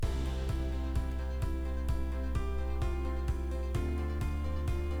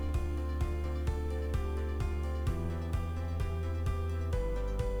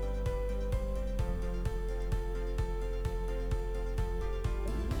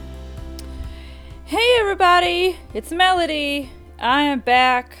everybody, it's Melody. I am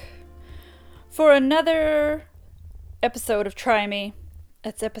back for another episode of Try Me.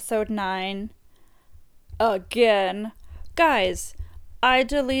 It's episode 9. Again. Guys, I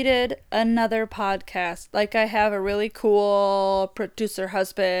deleted another podcast. Like, I have a really cool producer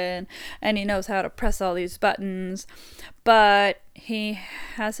husband, and he knows how to press all these buttons, but he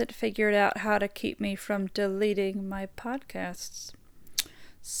hasn't figured out how to keep me from deleting my podcasts.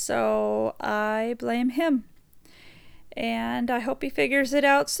 So I blame him. And I hope he figures it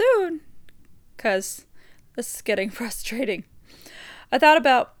out soon, because this is getting frustrating. I thought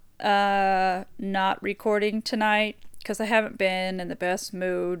about not recording tonight, because I haven't been in the best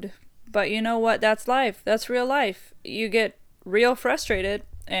mood. But you know what? That's life. That's real life. You get real frustrated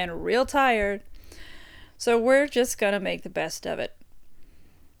and real tired. So we're just going to make the best of it.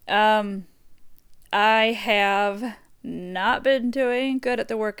 I have not been doing good at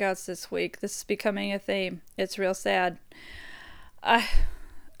the workouts this week. This is becoming a theme. It's real sad. I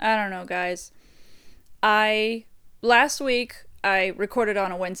don't know, guys. Last week I recorded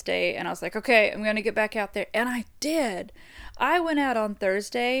on a Wednesday and I was like, okay, I'm going to get back out there. And I did. I went out on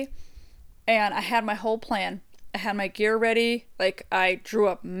Thursday and I had my whole plan. I had my gear ready. Like, I drew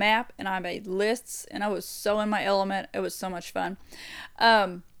up a map and I made lists and I was so in my element. It was so much fun.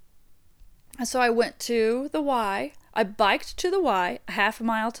 So I went to the Y. I biked to the Y, a half a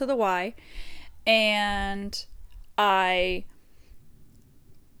mile to the Y, and I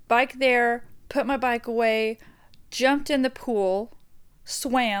biked there, put my bike away, jumped in the pool,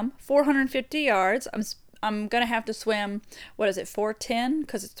 swam 450 yards. I'm going to have to swim, 410?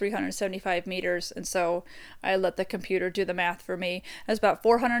 Because it's 375 meters, and so I let the computer do the math for me. It was about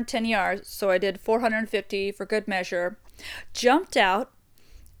 410 yards, so I did 450 for good measure. Jumped out,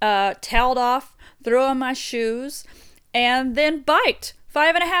 toweled off, threw on my shoes, and then biked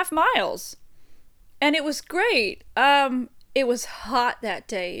 5.5 miles. And it was great. It was hot that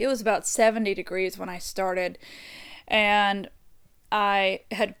day. It was about 70 degrees when I started. And I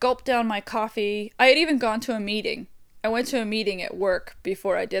had gulped down my coffee. I had even gone to a meeting. I went to a meeting at work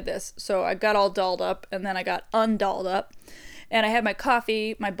before I did this. So I got all dolled up, and then I got undolled up. And I had my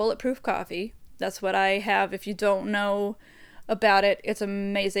coffee, my bulletproof coffee. That's what I have. If you don't know about it, it's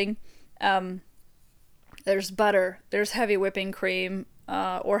amazing. There's butter, there's heavy whipping cream,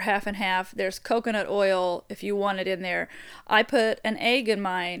 or half and half. There's coconut oil if you want it in there. I put an egg in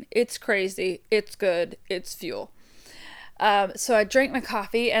mine. It's crazy. It's good. It's fuel. So I drank my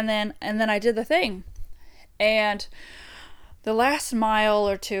coffee and then I did the thing. And the last mile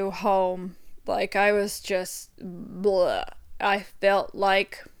or two home, like, I was just blah. I felt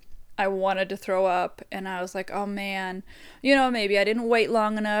like I wanted to throw up, and I was like, oh man, maybe I didn't wait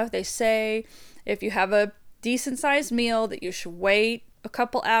long enough. They say if you have a decent sized meal that you should wait a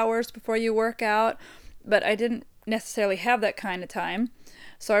couple hours before you work out, but I didn't necessarily have that kind of time,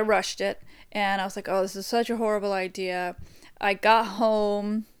 so I rushed it, and I was like, oh, this is such a horrible idea. I got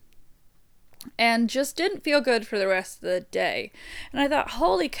home and just didn't feel good for the rest of the day, and I thought,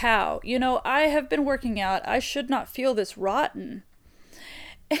 holy cow, I have been working out. I should not feel this rotten.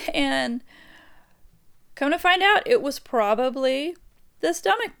 And come to find out, it was probably the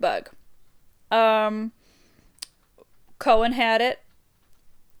stomach bug. Cohen had it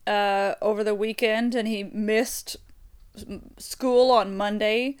over the weekend, and he missed school on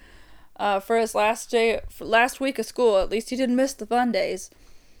Monday for his last week of school. At least he didn't miss the fun days.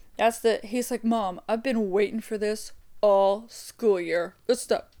 He's like, Mom, I've been waiting for this all school year. This is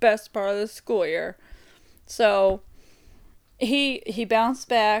the best part of the school year. So he bounced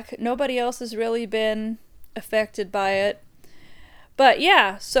back. Nobody else has really been affected by it. But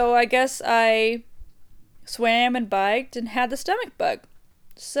yeah, so I guess I swam and biked and had the stomach bug.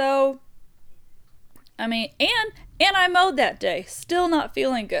 So, and I mowed that day. Still not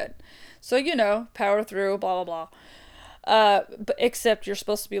feeling good. So, power through, blah, blah, blah. But except you're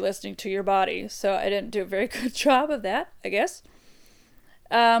supposed to be listening to your body. So I didn't do a very good job of that, I guess.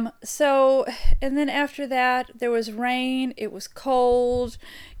 And then after that, there was rain. It was cold.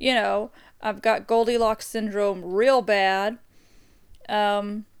 I've got Goldilocks syndrome real bad.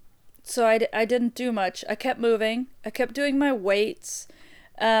 So I didn't do much. I kept moving. I kept doing my weights.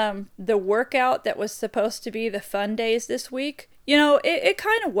 The workout that was supposed to be the fun days this week, it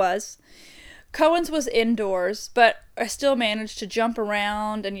kind of was. Cohen's was indoors, but I still managed to jump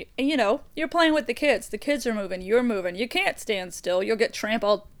around, and you're playing with the kids. The kids are moving, you're moving. You can't stand still. You'll get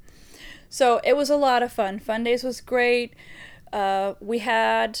trampled. So it was a lot of fun. Fun days was great. We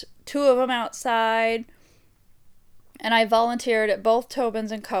had 2 of them outside. And I volunteered at both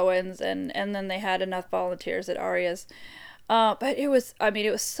Tobin's and Cohen's, and then they had enough volunteers at Aria's. But it was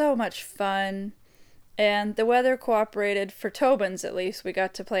so much fun. And the weather cooperated for Tobin's, at least. We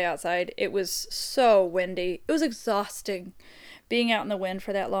got to play outside. It was so windy. It was exhausting being out in the wind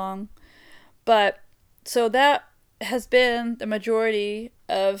for that long. But so that has been the majority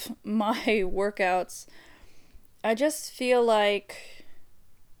of my workouts. I just feel like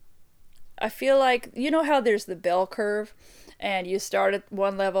you know how there's the bell curve and you start at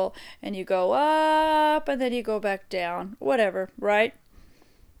one level and you go up and then you go back down, whatever, right?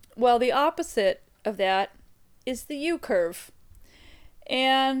 Well, the opposite of that is the U curve.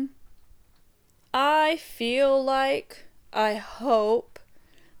 And I feel like, I hope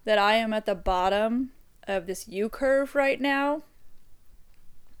that I am at the bottom of this U curve right now.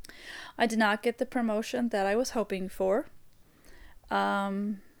 I did not get the promotion that I was hoping for.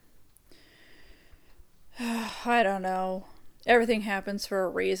 I don't know. Everything happens for a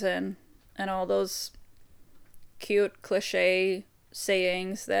reason, and all those cute cliche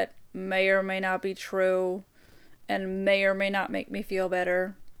sayings that may or may not be true and may or may not make me feel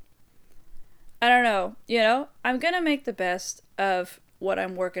better. I don't know. I'm gonna make the best of what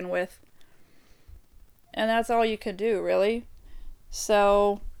I'm working with. And that's all you can do, really.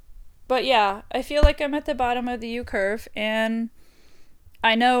 So, but yeah, I feel like I'm at the bottom of the U curve, and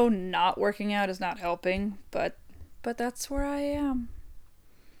I know not working out is not helping, but that's where I am.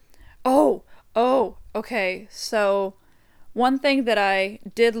 Oh, okay. So, one thing that I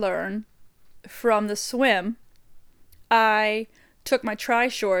did learn from the swim, I took my tri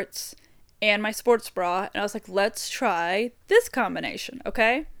shorts and my sports bra, and I was like, let's try this combination,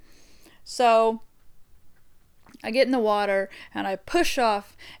 okay? So, I get in the water and I push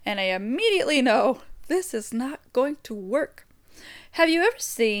off, and I immediately know this is not going to work. Have you ever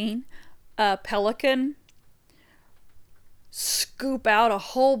seen a pelican scoop out a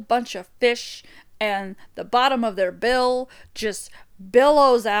whole bunch of fish and the bottom of their bill just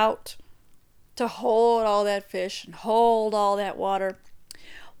billows out to hold all that fish and hold all that water?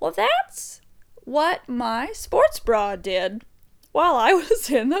 Well, that's what my sports bra did while I was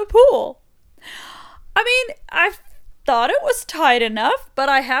in the pool. I mean, I thought it was tight enough, but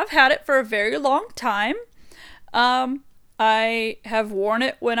I have had it for a very long time. I have worn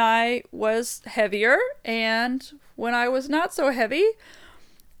it when I was heavier and when I was not so heavy.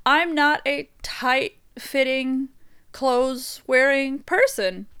 I'm not a tight-fitting, clothes-wearing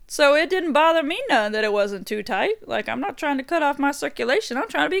person. So it didn't bother me none that it wasn't too tight. Like, I'm not trying to cut off my circulation. I'm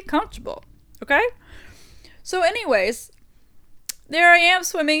trying to be comfortable. Okay? So anyways, there I am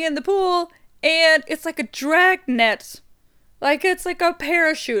swimming in the pool, and it's like a drag net. Like, it's like a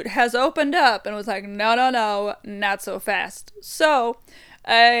parachute has opened up and was like, no, not so fast. So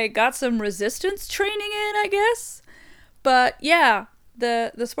I got some resistance training in, I guess. But yeah,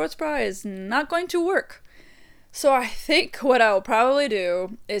 the sports bra is not going to work. So I think what I will probably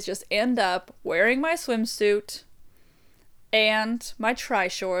do is just end up wearing my swimsuit and my tri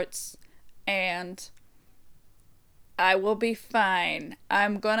shorts, and I will be fine.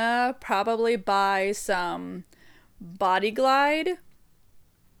 I'm gonna probably buy some Body Glide,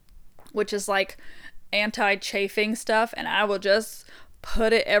 which is like anti-chafing stuff, and I will just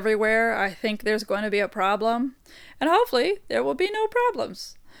put it everywhere I think there's going to be a problem, and hopefully there will be no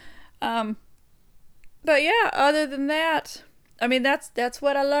problems. But yeah, other than that, I mean, that's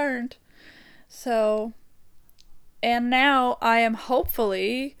what I learned. So, and now I am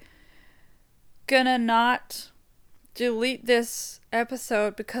hopefully gonna not delete this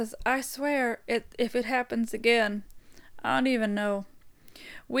episode, because I swear, if it happens again, I don't even know.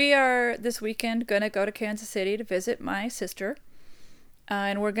 We are this weekend gonna go to Kansas City to visit my sister,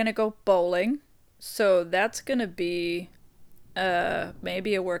 and we're gonna go bowling. So that's gonna be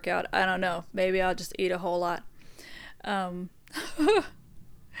maybe a workout. I don't know. Maybe I'll just eat a whole lot. Um,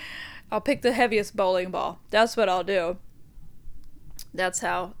 I'll pick the heaviest bowling ball. That's what I'll do. That's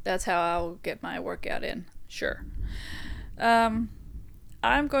how I'll get my workout in. Sure. I'm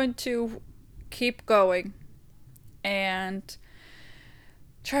going to keep going and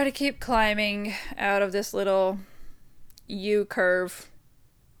try to keep climbing out of this little U-curve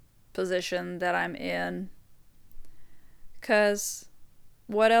position that I'm in. 'Cause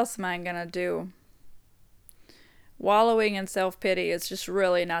what else am I gonna do? Wallowing in self-pity is just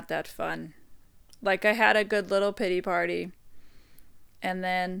really not that fun. Like, I had a good little pity party, and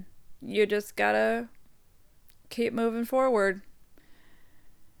then you just gotta keep moving forward.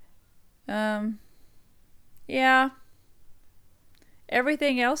 Yeah.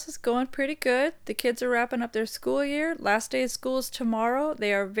 Everything else is going pretty good. The kids are wrapping up their school year. Last day of school is tomorrow.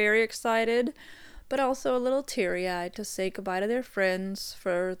 They are very excited, but also a little teary-eyed to say goodbye to their friends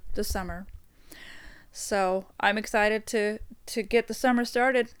for the summer. So I'm excited to get the summer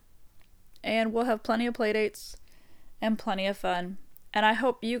started. and we'll have plenty of play dates and plenty of fun. And I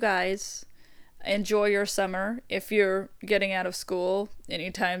hope you guys enjoy your summer if you're getting out of school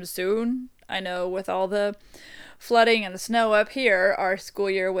anytime soon. I know with all the flooding and the snow up here, our school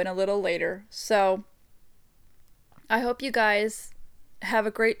year went a little later. So I hope you guys have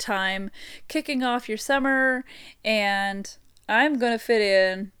a great time kicking off your summer, and I'm going to fit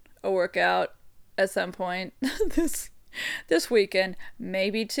in a workout at some point this weekend,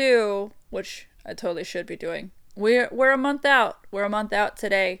 maybe two, which I totally should be doing. We're a month out. We're a month out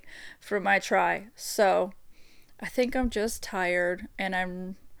today for my try. So I think I'm just tired, and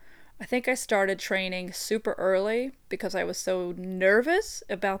I think I started training super early because I was so nervous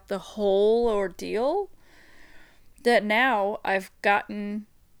about the whole ordeal that now I've gotten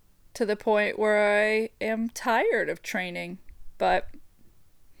to the point where I am tired of training. But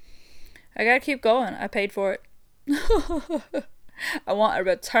I gotta keep going. I paid for it. I want a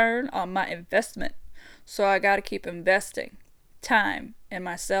return on my investment. So I gotta keep investing time in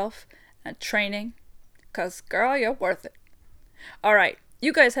myself and training. 'Cause girl, you're worth it. Alright.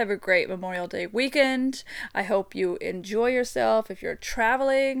 You guys have a great Memorial Day weekend. I hope you enjoy yourself. If you're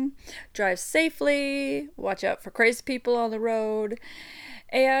traveling, drive safely. Watch out for crazy people on the road.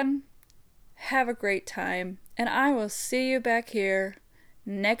 And have a great time. And I will see you back here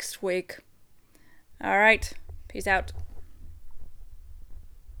next week. All right. Peace out.